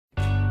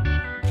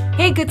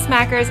Hey Good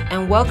Smackers,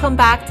 and welcome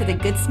back to the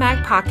Good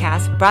Smack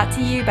podcast brought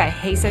to you by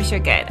Hey Social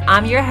Good.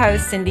 I'm your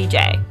host, Cindy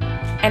J.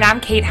 And I'm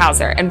Kate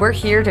Hauser, and we're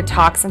here to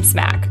talk some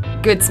smack.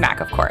 Good smack,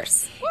 of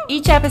course.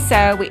 Each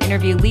episode, we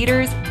interview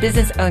leaders,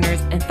 business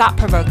owners, and thought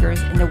provokers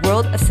in the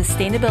world of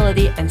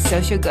sustainability and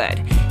social good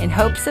in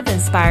hopes of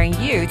inspiring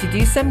you to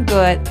do some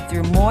good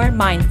through more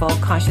mindful,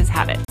 conscious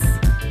habits.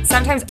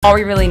 Sometimes all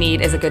we really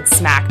need is a good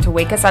smack to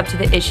wake us up to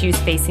the issues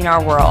facing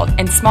our world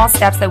and small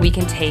steps that we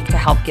can take to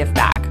help give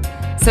back.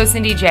 So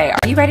Cindy J,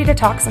 are you ready to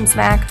talk some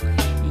smack?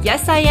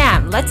 Yes, I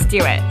am. Let's do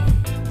it.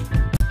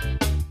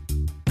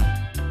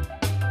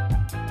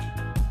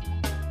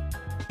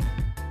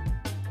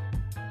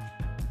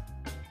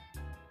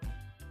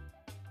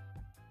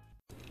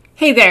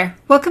 Hey there.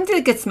 Welcome to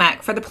the Good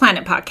Smack for the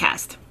Planet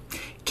podcast.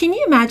 Can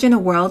you imagine a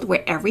world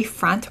where every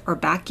front or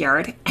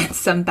backyard and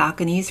some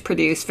balconies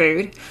produce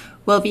food?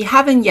 Well, if you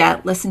haven't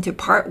yet, listen to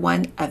part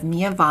 1 of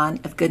Mia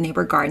Vaughnes of Good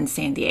Neighbor Gardens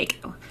San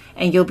Diego,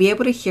 and you'll be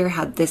able to hear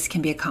how this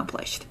can be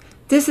accomplished.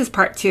 This is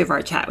part 2 of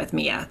our chat with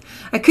Mia.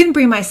 I couldn't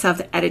bring myself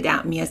to edit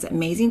out Mia's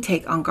amazing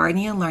take on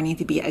gardening and learning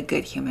to be a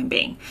good human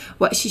being.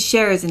 What she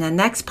shares in the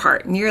next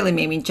part nearly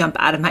made me jump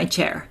out of my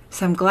chair.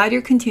 So I'm glad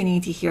you're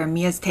continuing to hear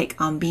Mia's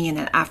take on being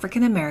an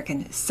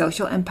African-American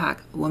social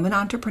impact woman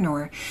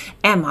entrepreneur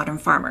and modern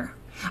farmer.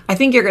 I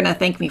think you're going to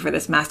thank me for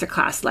this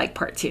masterclass like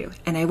part 2,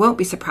 and I won't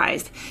be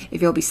surprised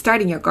if you'll be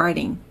starting your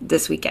gardening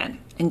this weekend.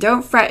 And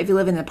don't fret if you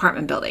live in an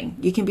apartment building.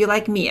 You can be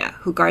like Mia,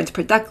 who gardens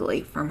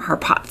productively from her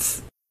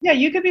pots. Yeah,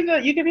 you could be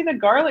the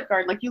garlic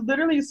garden. Like, you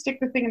literally stick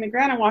the thing in the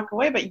ground and walk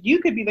away, but you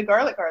could be the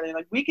garlic garden.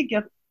 Like,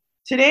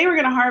 today we're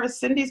going to harvest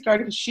Cindy's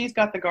garden because she's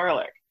got the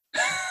garlic.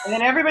 And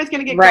then everybody's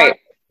going to get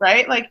garlic,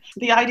 right? Like,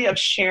 the idea of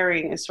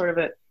sharing is sort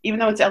of even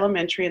though it's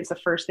elementary, it's the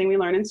first thing we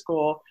learn in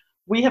school,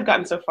 we have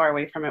gotten so far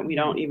away from it,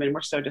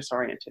 we're so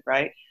disoriented,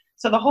 right?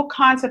 So the whole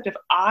concept of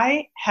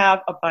I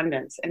have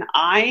abundance and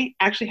I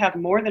actually have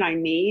more than I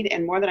need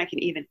and more than I can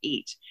even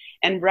eat.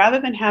 And rather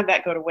than have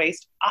that go to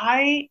waste,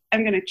 I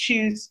am going to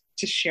choose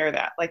to share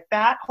that. Like,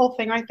 that whole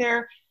thing right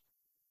there,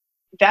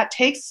 that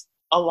takes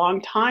a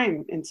long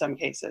time in some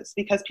cases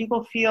because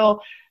people feel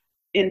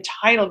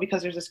entitled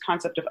because there's this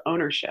concept of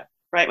ownership,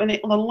 right? When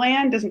the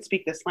land doesn't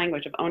speak this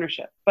language of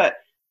ownership, but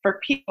for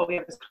people, we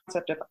have this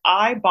concept of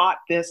I bought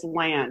this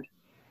land.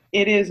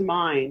 It is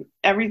mine.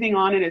 Everything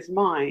on it is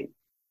mine.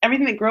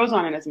 Everything that grows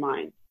on it is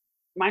mine.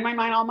 Mine,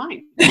 all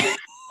mine.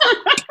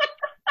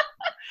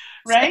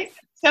 Right?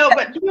 So,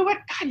 but you know what?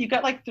 God, you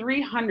got like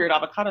 300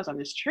 avocados on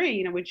this tree.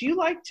 You know, would you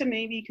like to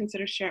maybe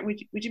consider sharing?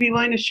 Would you be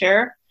willing to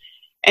share?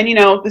 And, you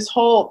know,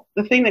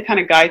 the thing that kind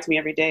of guides me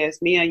every day is,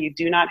 Mia, you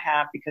do not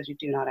have because you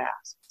do not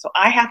ask. So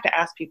I have to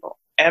ask people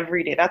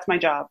every day. That's my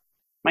job.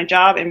 My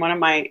job, and one of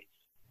my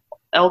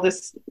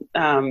eldest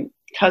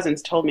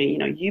cousins told me, you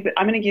know,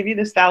 I'm going to give you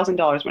this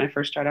 $1,000 when I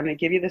first started. I'm going to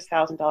give you this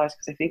 $1,000 because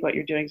I think what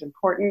you're doing is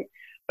important.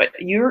 But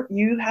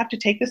you have to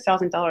take this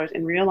 $1,000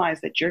 and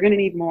realize that you're going to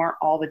need more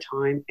all the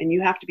time, and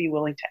you have to be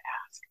willing to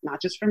ask,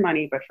 not just for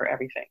money, but for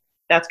everything.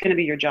 That's going to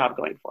be your job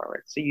going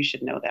forward. So you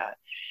should know that.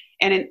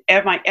 And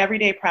in my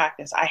everyday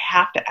practice, I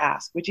have to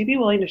ask, would you be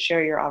willing to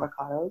share your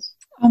avocados?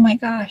 Oh my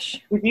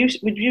gosh. Would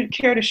you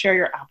care to share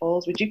your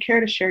apples? Would you care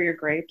to share your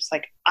grapes?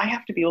 Like, I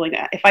have to be willing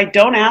to. If I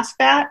don't ask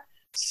that,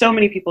 so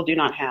many people do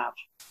not have.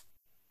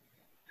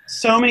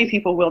 So many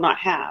people will not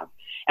have.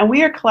 And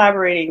we are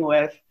collaborating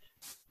with,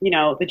 you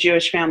know, the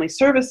Jewish Family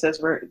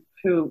Services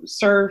who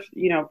serve,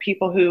 you know,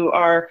 people who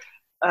are,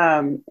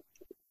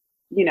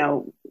 you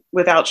know,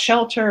 without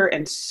shelter,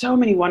 and so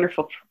many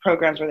wonderful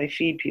programs where they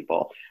feed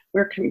people.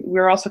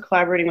 We're also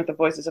collaborating with the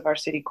Voices of Our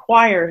City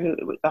Choir,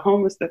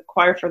 the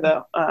choir for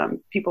the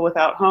people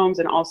without homes,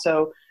 and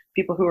also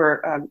people who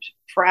are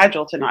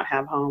fragile to not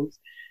have homes.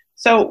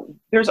 So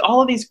there's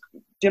all of these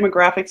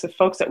demographics of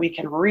folks that we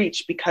can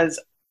reach because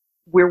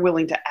we're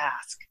willing to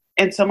ask.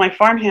 And so my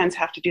farmhands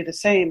have to do the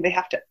same. They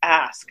have to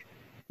ask,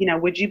 you know,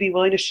 would you be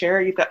willing to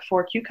share? You've got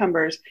 4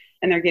 cucumbers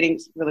and they're getting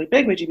really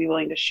big. Would you be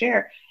willing to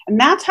share? And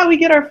that's how we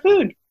get our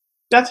food.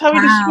 That's how we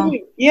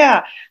distribute.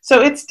 Yeah.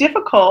 So it's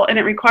difficult, and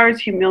it requires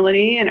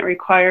humility, and it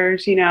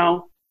requires, you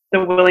know,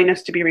 the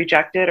willingness to be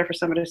rejected, or for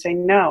someone to say,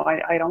 no,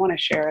 I don't want to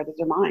share. These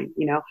are mine,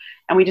 you know,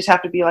 and we just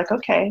have to be like,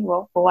 okay,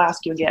 well, we'll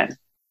ask you again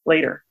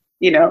later,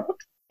 you know,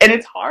 and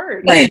it's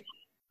hard. Right.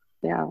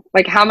 Yeah.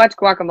 Like, how much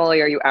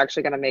guacamole are you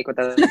actually going to make with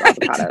those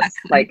avocados?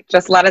 Like,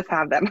 just let us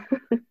have them.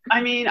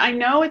 I mean, I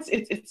know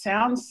it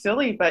sounds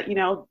silly, but, you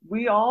know,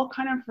 we all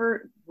kind of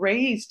were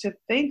raised to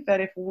think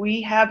that if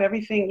we have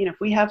everything, you know, if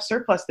we have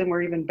surplus, then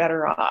we're even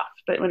better off.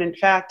 But when in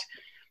fact,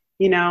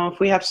 you know, if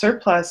we have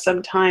surplus,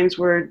 sometimes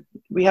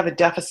we have a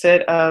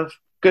deficit of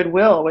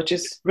goodwill, which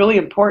is really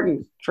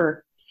important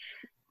for,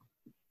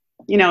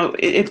 you know,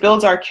 it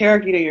builds our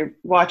character. You know, you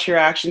watch your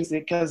actions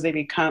because they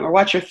become, or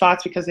watch your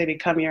thoughts because they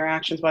become your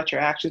actions. Watch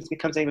your actions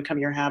because they become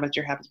your habits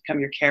become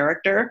your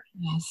character.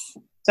 Yes.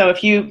 So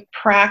if you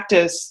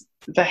practice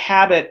the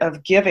habit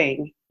of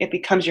giving, it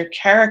becomes your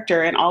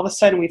character, and all of a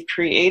sudden we've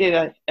created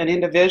an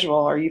individual,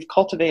 or you've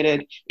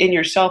cultivated in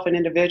yourself an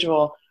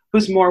individual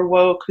who's more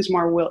woke, who's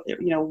more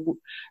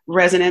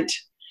resonant,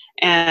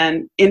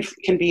 and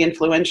can be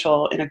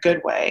influential in a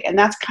good way. And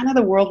that's kind of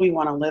the world we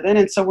want to live in.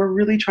 And so we're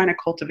really trying to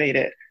cultivate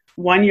it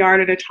 1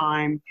 yard at a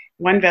time,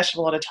 1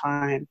 vegetable at a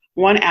time,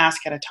 1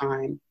 ask at a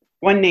time,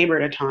 1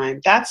 neighbor at a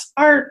time. That's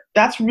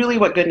really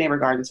what Good Neighbor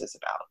Gardens is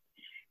about.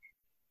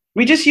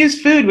 We just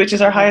use food, which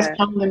is our highest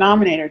common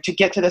denominator, to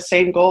get to the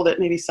same goal that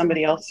maybe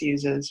somebody else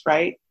uses,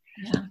 right?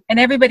 Yeah. And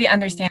everybody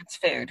understands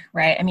food,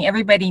 right? I mean,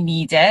 everybody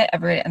needs it.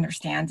 Everybody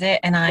understands it.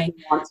 And I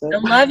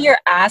love your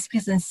ask,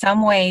 because in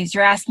some ways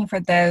you're asking for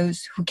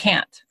those who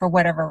can't for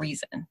whatever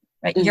reason,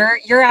 right?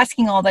 Mm-hmm. You're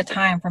asking all the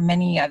time for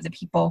many of the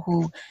people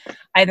who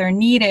either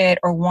need it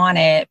or want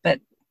it, but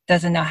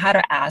doesn't know how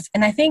to ask.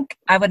 And I think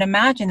I would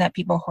imagine that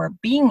people who are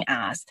being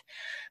asked,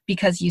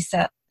 because you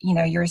said,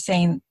 you're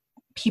saying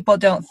people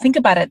don't think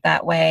about it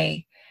that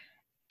way,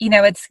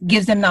 it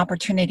gives them an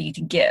opportunity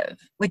to give,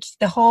 which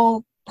the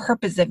whole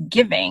purpose of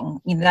giving,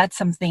 that's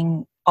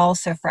something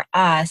also for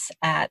us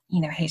at,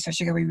 Hey Star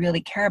Sugar, we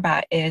really care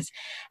about is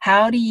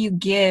how do you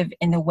give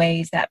in the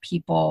ways that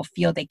people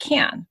feel they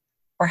can,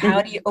 or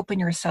how do you open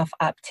yourself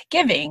up to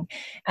giving?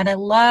 And I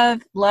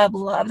love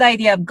the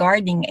idea of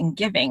gardening and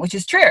giving, which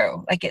is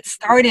true. Like, it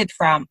started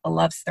from a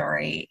love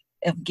story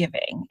of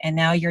giving, and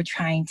now you're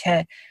trying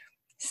to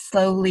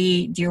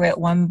slowly do it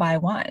one by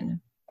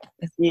one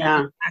with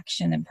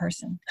action in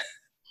person.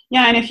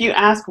 Yeah, and if you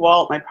ask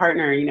Walt, my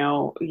partner,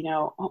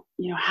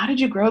 how did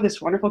you grow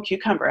this wonderful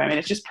cucumber? I mean,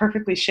 it's just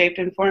perfectly shaped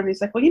and formed. He's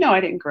like, well,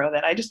 I didn't grow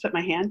that. I just put my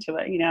hand to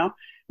it.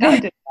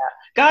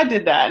 God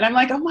did that. And I'm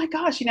like, oh my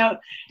gosh,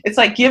 it's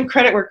like, give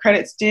credit where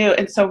credit's due.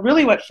 And so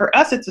really for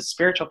us, it's a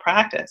spiritual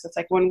practice. It's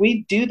like when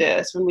we do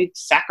this, when we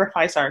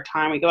sacrifice our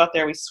time, we go out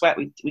there, we sweat,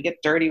 we get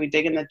dirty, we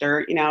dig in the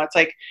dirt, it's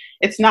like,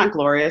 it's not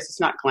glorious. It's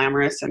not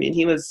glamorous. I mean,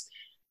 he was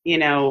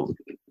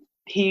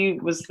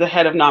the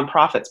head of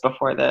nonprofits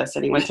before this,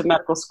 and he went to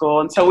medical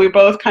school. And so we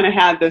both kind of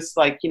had this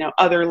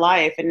other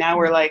life. And now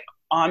we're like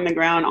on the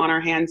ground, on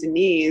our hands and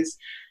knees.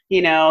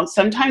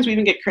 Sometimes we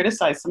even get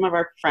criticized. Some of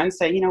our friends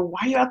say, why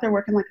are you out there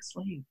working like a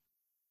slave?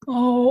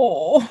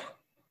 Oh,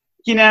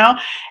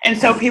 and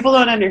so people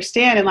don't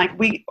understand. And like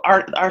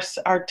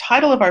our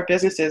title of our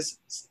business is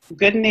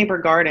Good Neighbor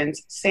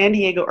Gardens, San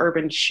Diego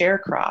Urban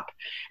Sharecrop.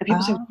 And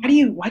people say,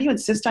 why do you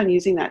insist on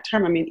using that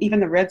term? I mean, even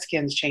the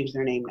Redskins changed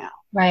their name now.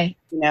 Right.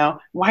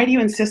 Why do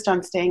you insist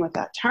on staying with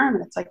that term?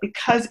 And it's like,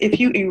 because if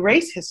you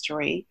erase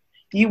history,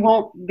 you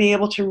won't be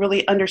able to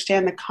really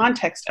understand the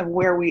context of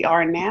where we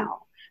are now.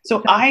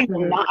 So I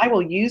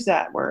will use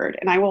that word,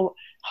 and I will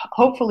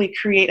hopefully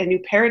create a new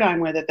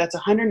paradigm with it that's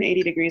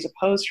 180 degrees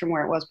opposed from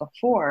where it was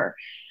before.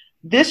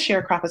 This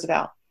sharecrop is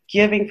about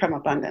giving from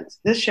abundance.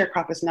 This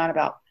sharecrop is not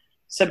about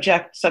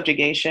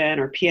subjugation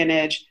or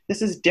peonage.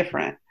 This is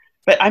different.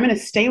 But I'm going to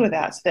stay with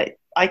that so that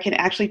I can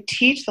actually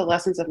teach the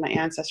lessons of my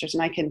ancestors,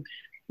 and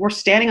we're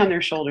standing on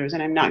their shoulders,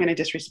 and I'm not going to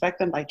disrespect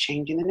them by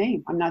changing the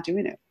name. I'm not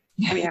doing it.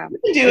 I mean, you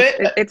can do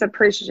it. It's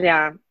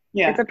appreciation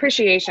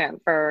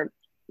for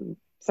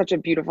such a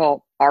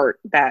beautiful art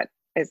that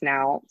is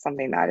now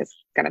something that is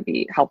going to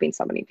be helping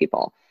so many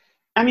people.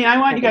 I mean, I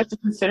want you guys to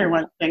consider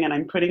one thing, and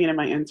I'm putting it in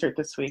my insert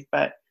this week,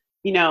 but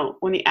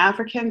when the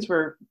Africans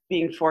were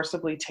being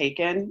forcibly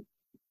taken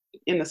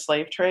in the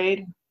slave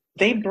trade,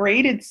 they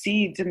braided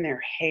seeds in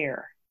their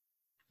hair.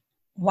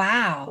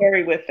 Wow.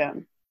 Carry with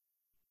them.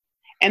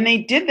 And they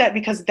did that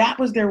because that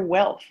was their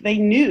wealth. They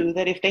knew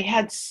that if they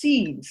had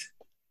seeds,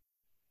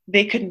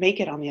 they could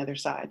make it on the other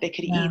side. They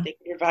could eat, they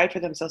could provide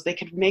for themselves, they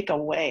could make a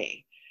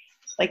way.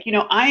 Like,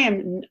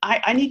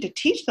 I need to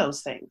teach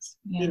those things,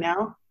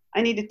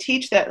 I need to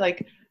teach that,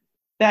 like,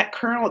 that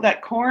kernel,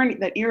 that corn,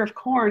 that ear of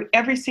corn,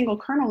 every single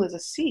kernel is a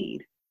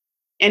seed.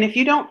 And if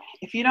you don't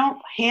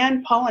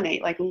hand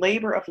pollinate, like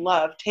labor of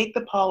love, take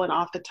the pollen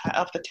off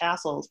the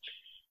tassels,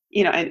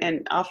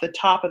 and off the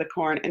top of the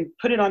corn and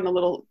put it on the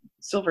little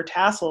silver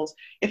tassels.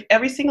 If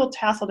every single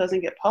tassel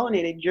doesn't get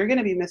pollinated, you're going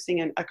to be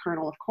missing a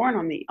kernel of corn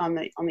on the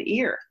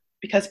ear,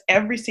 because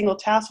every single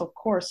tassel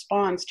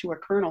corresponds to a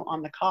kernel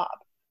on the cob.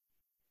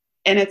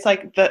 And it's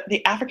like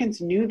the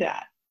Africans knew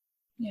that.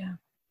 Yeah.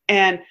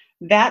 And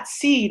that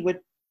seed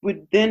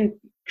would then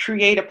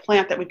create a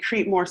plant that would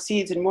create more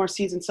seeds and more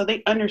seeds. And so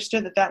they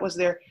understood that that was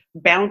their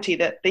bounty,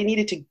 that they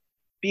needed to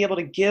be able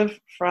to give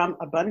from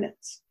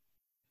abundance.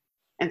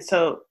 And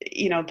so,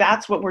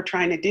 that's what we're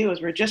trying to do,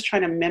 is we're just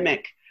trying to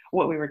mimic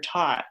what we were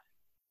taught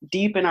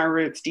deep in our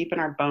roots, deep in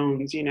our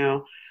bones.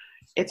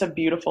 It's a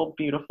beautiful,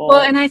 beautiful.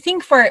 Well, and I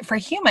think for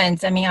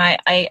humans, I mean,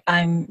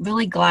 I'm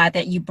really glad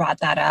that you brought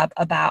that up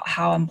about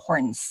how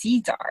important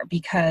seeds are,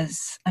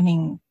 because, I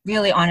mean,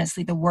 really,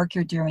 honestly, the work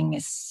you're doing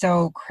is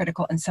so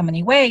critical in so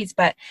many ways.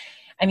 But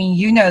I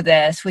mean,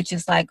 this, which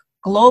is like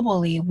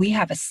globally, we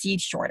have a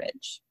seed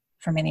shortage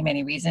for many,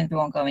 many reasons. We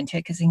won't go into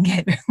it because it can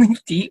get really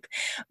deep.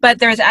 But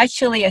there's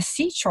actually a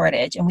seed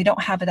shortage, and we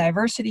don't have a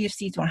diversity of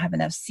seeds. We don't have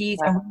enough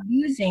seeds. And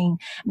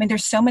we're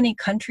there's so many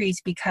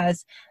countries,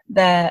 because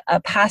the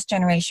past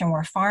generation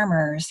were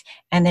farmers,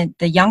 and then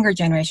the younger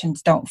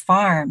generations don't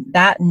farm.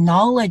 That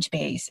knowledge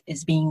base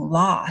is being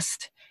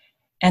lost.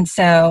 And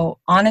so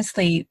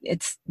honestly,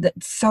 it's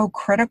so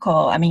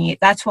critical. I mean,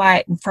 that's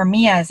why for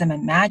me, as I'm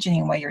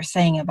imagining what you're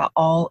saying about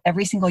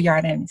every single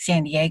yard in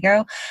San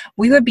Diego,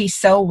 we would be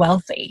so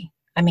wealthy.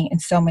 I mean, in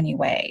so many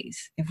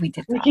ways, if we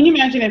did that. Can you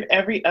imagine if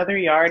every other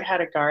yard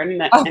had a garden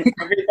that and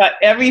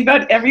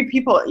every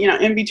people,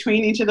 in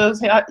between each of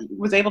those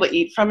was able to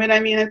eat from it? I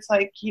mean, it's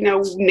like,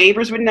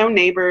 neighbors would know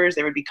neighbors.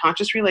 There would be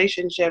conscious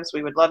relationships.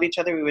 We would love each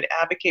other. We would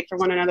advocate for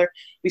one another.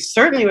 We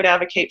certainly would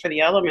advocate for the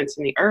elements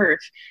in the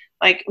earth.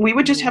 Like, we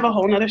would just have a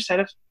whole nother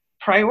set of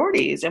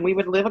priorities, and we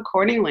would live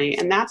accordingly.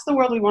 And that's the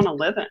world we want to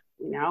live in,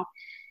 Yeah.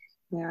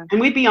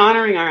 And we'd be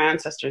honoring our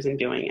ancestors in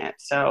doing it.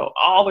 So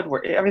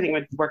everything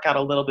would work out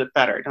a little bit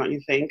better, don't you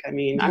think? I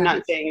mean, I'm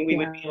not saying we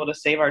would be able to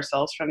save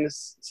ourselves from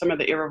some of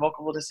the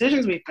irrevocable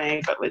decisions we've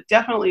made, but we'd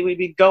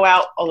go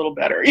out a little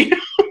better,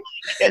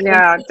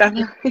 Yeah,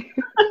 definitely.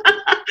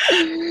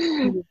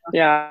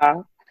 Yeah.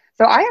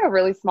 So I have a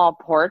really small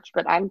porch,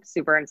 but I'm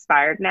super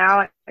inspired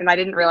now. And I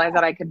didn't realize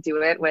that I could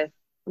do it with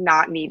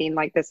not needing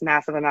like this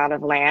massive amount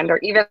of land, or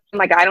even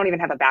like I don't even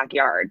have a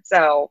backyard.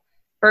 So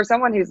for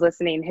someone who's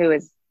listening, who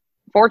is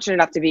fortunate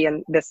enough to be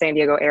in the San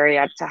Diego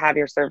area to have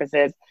your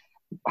services,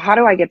 how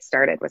do I get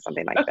started with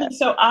something like this?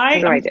 So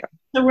what do I do?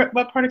 So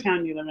what part of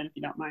town do you live in, if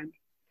you don't mind?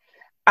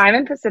 I'm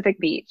in Pacific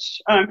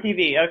Beach. Oh, in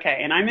PV.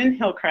 Okay. And I'm in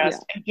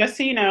Hillcrest. And just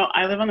so you know,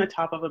 I live on the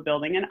top of a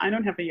building, and I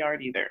don't have a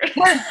yard either.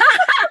 What?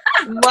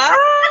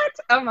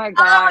 Oh my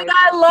God.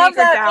 I love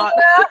that.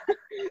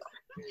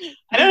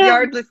 I don't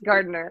Yardless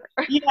gardener.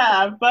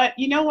 Yeah, but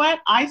you know what?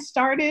 I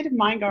started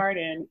my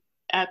garden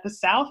at the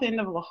south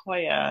end of La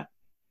Jolla,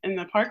 in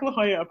the Park La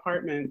Jolla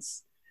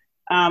Apartments,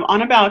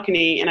 on a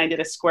balcony, and I did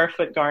a square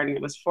foot garden.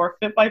 It was 4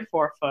 foot by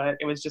 4 foot.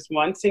 It was just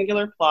one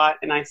singular plot,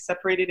 and I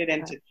separated it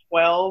into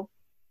 12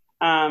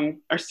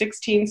 or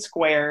 16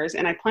 squares,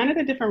 and I planted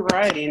a different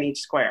variety in each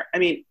square. I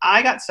mean,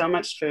 I got so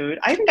much food.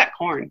 I even got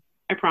corn,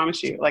 I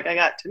promise you. Like, I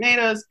got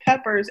tomatoes,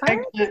 peppers,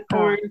 eggplant,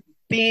 corn,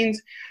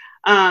 beans.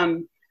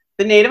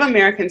 The Native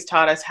Americans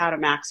taught us how to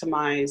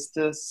maximize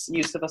this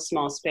use of a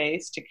small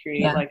space to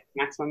create like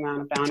maximum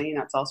amount of bounty. And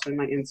that's also in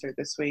my insert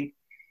this week,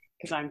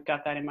 because I've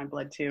got that in my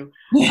blood too.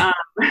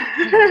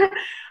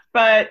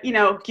 But,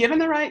 given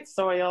the right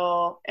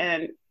soil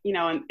and,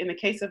 in the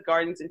case of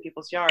gardens in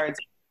people's yards,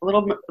 a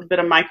little bit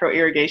of micro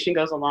irrigation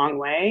goes a long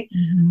way.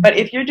 Mm-hmm. But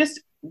if you're just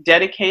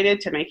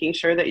dedicated to making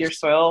sure that your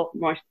soil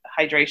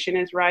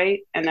hydration is right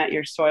and that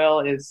your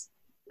soil is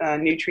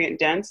nutrient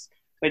dense,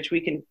 which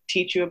we can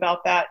teach you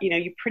about that,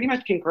 you pretty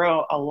much can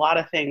grow a lot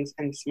of things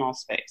in a small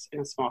space, in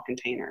a small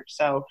container.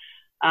 So,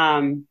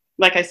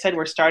 like I said,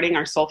 we're starting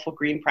our Soulful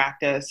Green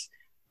practice.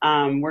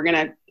 We're going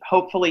to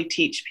hopefully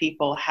teach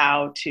people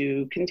how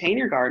to contain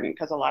your garden,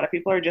 because a lot of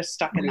people are just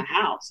stuck in the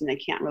house and they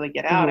can't really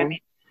get out. I mean,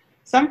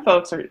 some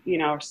folks are,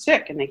 are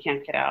sick and they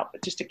can't get out,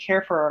 but just to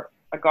care for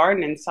a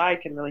garden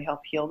inside can really help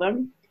heal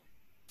them.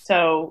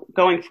 So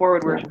going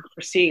forward, we're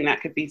seeing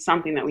that could be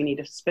something that we need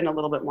to spend a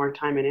little bit more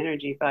time and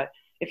energy. But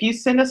if you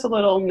send us a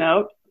little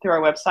note through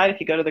our website,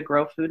 if you go to the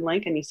Grow Food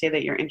link and you say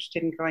that you're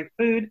interested in growing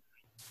food,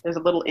 there's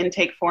a little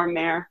intake form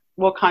there.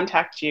 We'll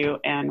contact you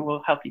and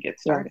we'll help you get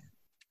started.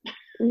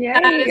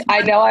 Yay.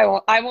 I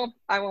know I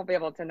won't be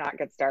able to not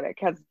get started,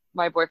 because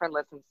my boyfriend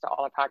listens to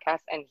all the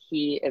podcasts and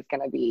he is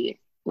going to be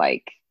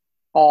like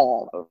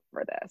all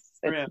over this.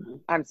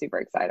 Really? I'm super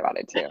excited about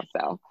it too.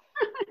 So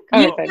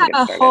you have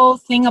a whole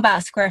thing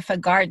about square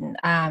foot garden.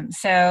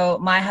 So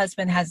my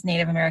husband has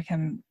Native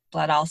American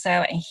blood also,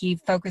 and he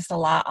focused a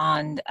lot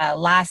on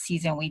last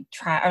year we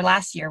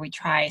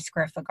tried a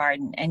square foot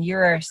garden, and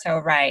you're so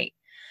right.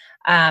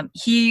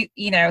 He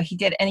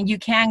did, and you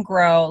can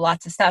grow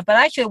lots of stuff, but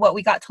actually what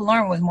we got to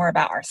learn was more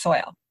about our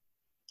soil.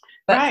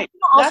 But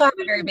also have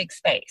a very big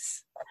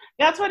space.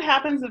 That's what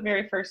happens the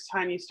very first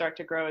time you start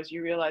to grow, is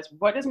you realize,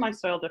 what is my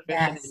soil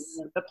deficient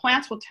in? The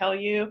plants will tell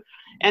you,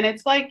 and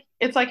it's like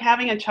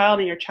having a child,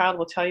 and your child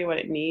will tell you what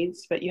it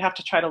needs, but you have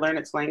to try to learn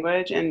its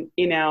language. And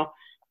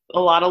a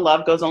lot of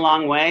love goes a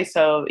long way.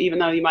 So even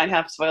though you might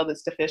have soil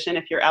that's deficient,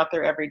 if you're out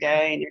there every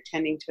day and you're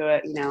tending to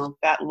it,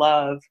 that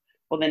love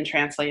will then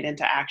translate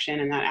into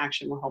action, and that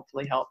action will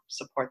hopefully help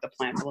support the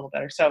plants a little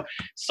better. So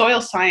soil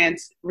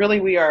science,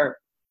 really, we are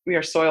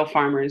soil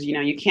farmers.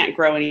 You can't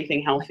grow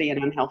anything healthy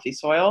in unhealthy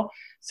soil.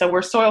 So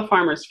we're soil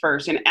farmers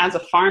first. And as a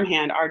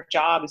farmhand, our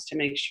job is to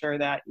make sure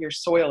that your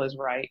soil is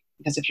right,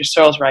 because if your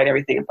soil is right,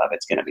 everything above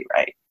it's going to be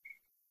right.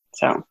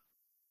 So,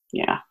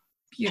 yeah.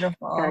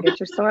 Beautiful. Gotta get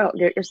your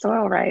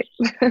soil right.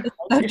 It's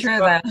so true,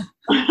 though.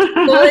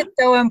 Well, it's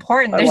so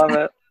important. I love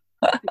it.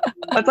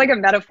 It's like a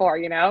metaphor,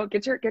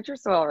 get your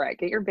soil right,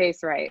 get your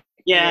base right.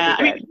 Yeah,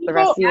 The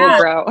rest of you will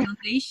grow.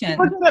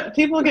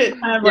 People get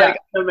kind of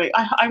like,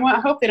 I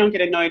hope they don't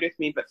get annoyed with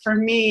me, but for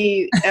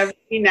me, every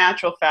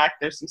natural fact,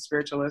 there's some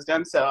spiritual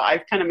wisdom. So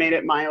I've kind of made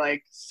it my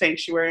like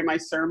sanctuary, my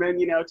sermon,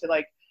 to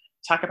like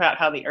talk about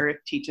how the earth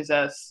teaches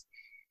us.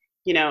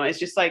 It's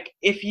just like,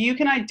 if you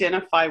can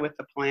identify with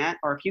the plant,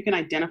 or if you can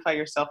identify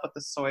yourself with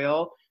the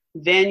soil,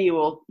 then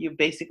you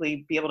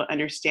basically be able to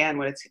understand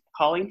what it's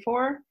calling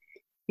for,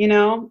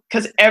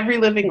 because every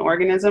living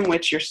organism,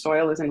 which your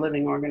soil is a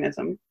living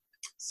organism.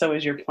 So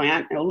is your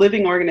plant. A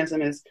living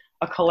organism is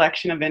a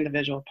collection of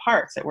individual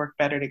parts that work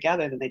better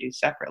together than they do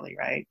separately,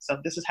 right? So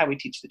this is how we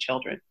teach the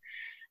children.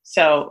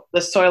 So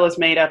the soil is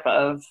made up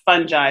of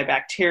fungi,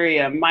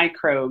 bacteria,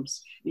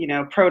 microbes,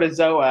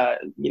 protozoa,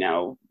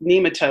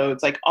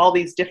 nematodes, like all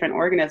these different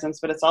organisms,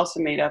 but it's also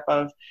made up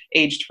of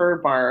aged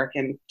fir bark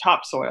and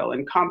topsoil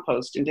and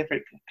compost and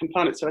different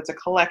components. So it's a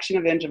collection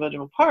of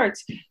individual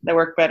parts that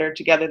work better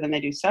together than they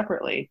do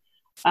separately.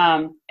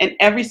 And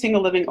every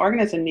single living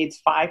organism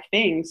needs 5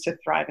 things to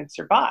thrive and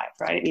survive,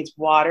 right? It needs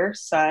water,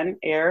 sun,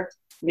 air,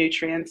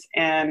 nutrients,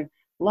 and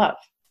love.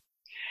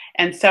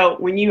 And so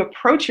when you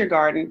approach your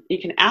garden, you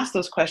can ask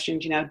those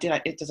questions,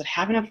 does it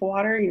have enough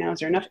water? Is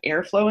there enough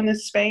airflow in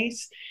this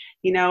space?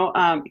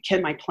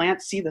 Can my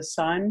plants see the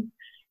sun?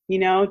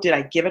 Did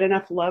I give it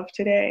enough love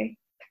today?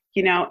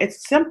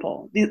 It's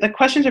simple. The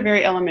questions are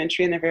very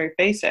elementary and they're very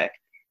basic.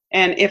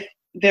 And if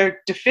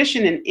they're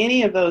deficient in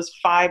any of those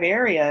 5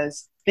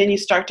 areas, then you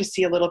start to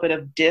see a little bit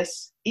of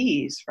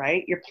dis-ease,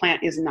 right? Your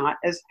plant is not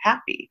as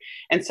happy.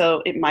 And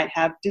so it might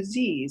have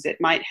disease. It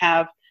might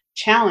have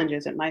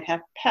challenges. It might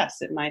have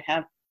pests. It might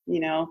have,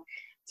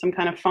 some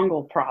kind of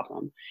fungal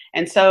problem.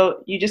 And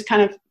so you just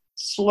kind of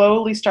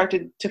slowly start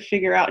to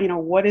figure out,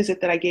 what is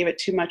it that I gave it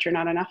too much or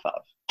not enough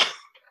of?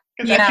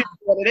 Because that's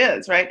what it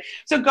is, right?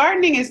 So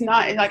gardening is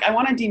not like, I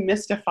want to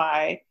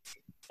demystify.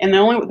 And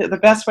the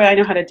best way I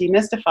know how to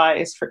demystify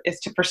is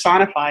to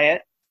personify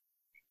it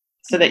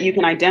so that you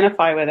can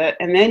identify with it.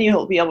 And then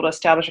you'll be able to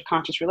establish a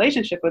conscious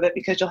relationship with it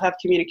because you'll have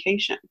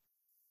communication,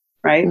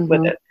 right? Mm-hmm.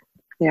 With it.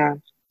 Yeah.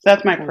 So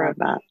that's my approach.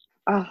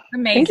 Oh,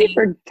 amazing. Thank you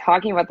for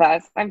talking with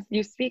us.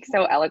 You speak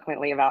so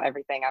eloquently about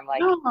everything. I'm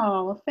like,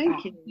 oh,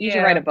 thank you. You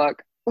should write a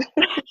book.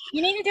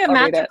 You need to do a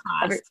master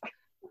class.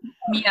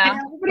 Yeah,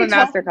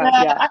 master class.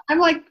 Yeah. I'm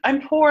like,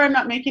 I'm poor. I'm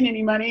not making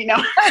any money. No,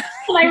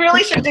 I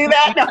really should do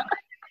that. No.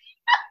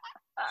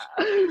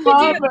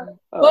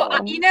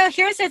 Well,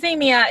 here's the thing,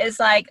 Mia, is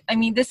like,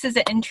 this is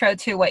an intro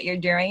to what you're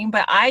doing,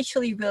 but I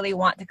actually really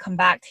want to come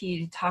back to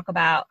you to talk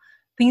about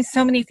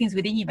so many things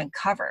we didn't even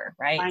cover,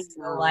 right?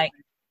 So like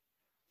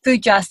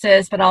food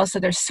justice, but also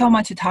there's so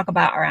much to talk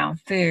about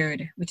around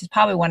food, which is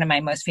probably one of my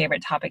most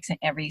favorite topics in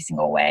every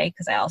single way,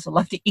 because I also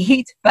love to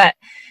eat, but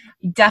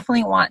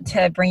definitely want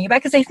to bring you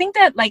back. Because I think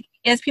that like,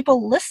 as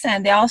people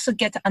listen, they also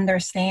get to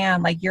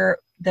understand like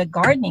the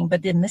gardening,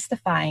 but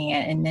demystifying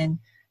it, and then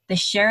the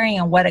sharing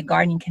on what a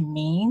gardening can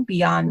mean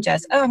beyond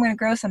just, I'm going to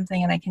grow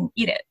something and I can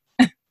eat it.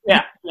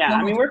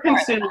 Yeah. We're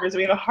consumers.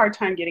 We have a hard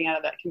time getting out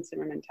of that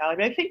consumer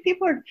mentality. But I think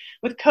people are,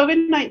 with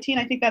COVID-19,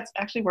 I think that's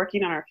actually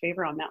working on our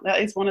favor on that.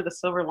 That is one of the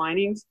silver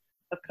linings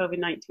of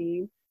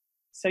COVID-19.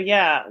 So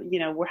yeah,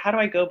 how do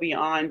I go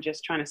beyond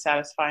just trying to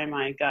satisfy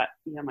my gut,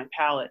 my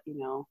palate,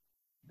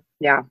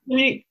 Yeah. Do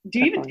you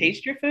even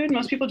taste your food?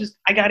 Most people just,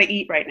 I got to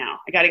eat right now.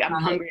 I'm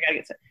hungry. I got to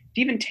get sick.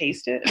 Do you even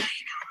taste it?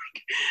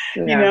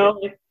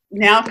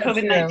 Now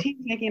COVID-19 is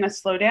making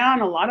us slow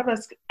down. A lot of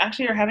us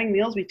actually are having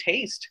meals we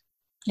taste.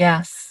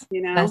 Yes,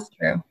 that's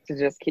true.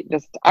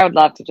 I would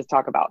love to just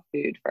talk about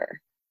food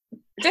for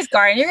just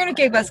garden. You're going to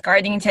give us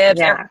gardening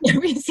tips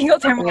every single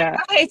time. What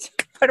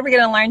are we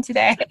going to learn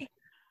today?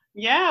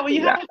 Yeah, well,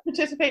 you have to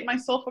participate in my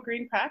soulful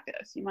green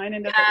practice. You might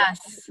end up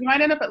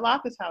at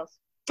Lata's house.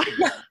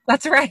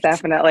 That's right.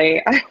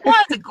 Definitely. Well,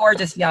 it's a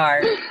gorgeous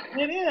yard.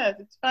 It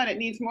is. It's fun. It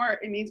needs more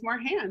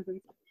hands.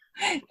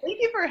 Thank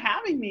you for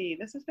having me.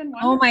 This has been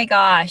wonderful. Oh my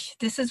gosh,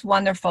 this is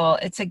wonderful.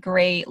 It's a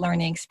great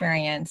learning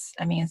experience.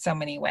 In so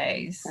many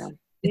ways.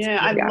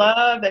 I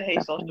love that Hey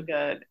Social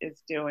Good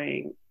is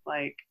doing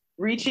like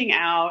reaching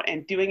out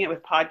and doing it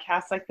with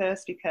podcasts like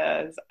this,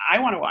 because I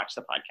want to watch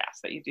the podcasts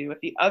that you do with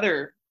the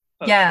other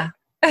folks. Yeah.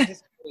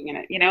 Participating in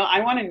it.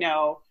 I want to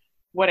know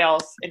what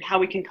else and how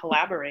we can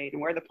collaborate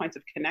and where the points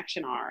of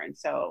connection are. And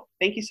so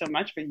thank you so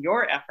much for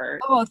your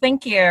effort. Oh,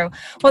 thank you.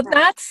 Well,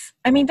 that's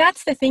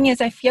the thing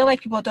is I feel like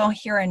people don't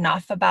hear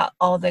enough about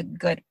all the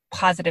good,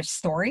 positive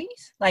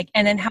stories,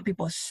 and then how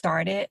people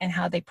started and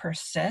how they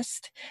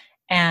persist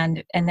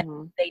and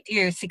then they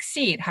do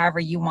succeed, however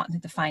you want to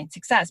define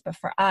success. But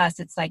for us,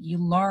 it's like you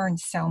learn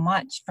so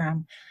much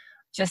from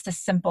just a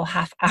simple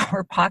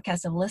half-hour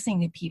podcast of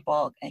listening to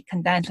people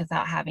condensed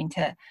without having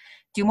to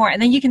do more.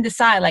 And then you can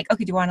decide like,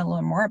 okay, do you want to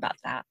learn more about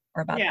that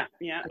or about that?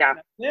 Yeah,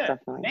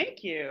 definitely.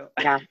 Thank you.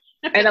 Yeah.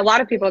 And a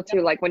lot of people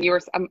too, like when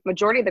a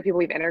majority of the people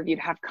we've interviewed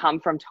have come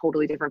from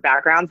totally different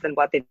backgrounds than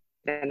what they've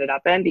ended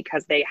up in,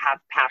 because they have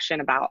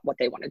passion about what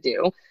they want to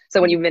do. So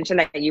when you mentioned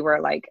that you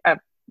were like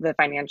the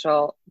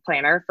financial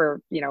planner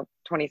for,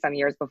 20 some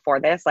years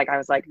before this, like I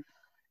was like,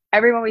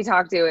 everyone we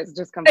talk to is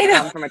just come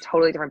from a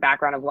totally different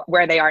background of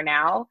where they are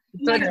now.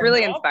 So it's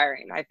really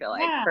inspiring, I feel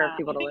like, for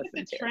people to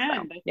listen to. Trend. So,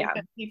 I think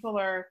that people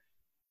are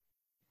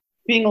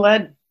being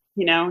led,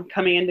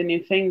 coming into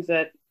new things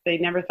that I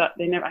never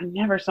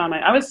saw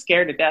I was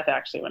scared to death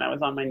actually when I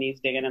was on my knees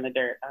digging in the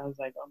dirt. I was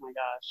like, oh my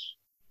gosh,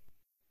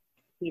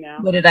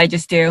 what did I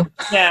just do?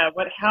 Yeah.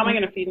 How am I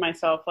going to feed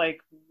myself? Like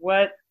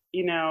what,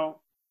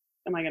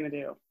 am I going to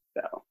do?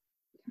 So.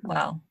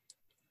 Well,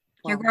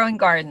 you're growing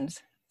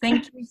gardens.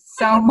 Thank you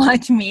so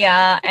much,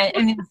 Mia,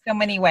 and in so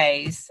many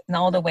ways, in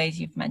all the ways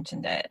you've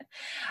mentioned it.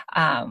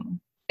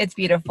 It's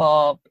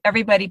beautiful.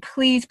 Everybody,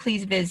 please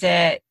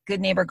visit Good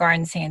Neighbor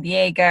Garden San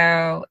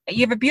Diego. You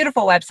have a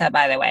beautiful website,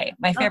 by the way.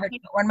 One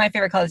of my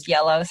favorite colors is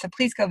yellow, so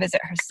please go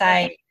visit her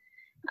site.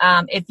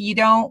 If you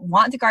don't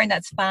want to garden,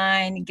 that's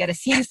fine. Get a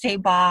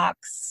CSA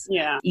box.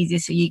 Yeah. Easy,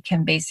 so you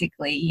can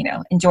basically,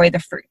 enjoy the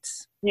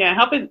fruits. Yeah,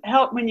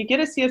 help when you get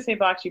a CSA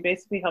box, you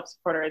basically help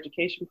support our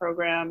education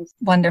programs.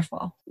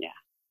 Wonderful. Yeah.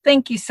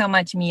 Thank you so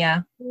much,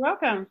 Mia. You're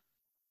welcome.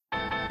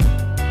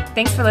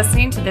 Thanks for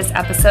listening to this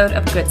episode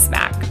of Good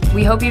Smack.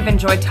 We hope you've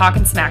enjoyed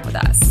talking smack with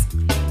us.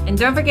 And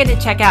don't forget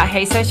to check out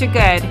Hey So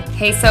Good,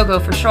 Hey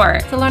Sogo for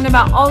short, to learn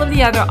about all of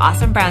the other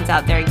awesome brands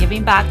out there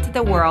giving back to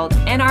the world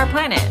and our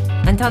planet.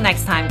 Until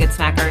next time, Good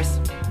Smackers.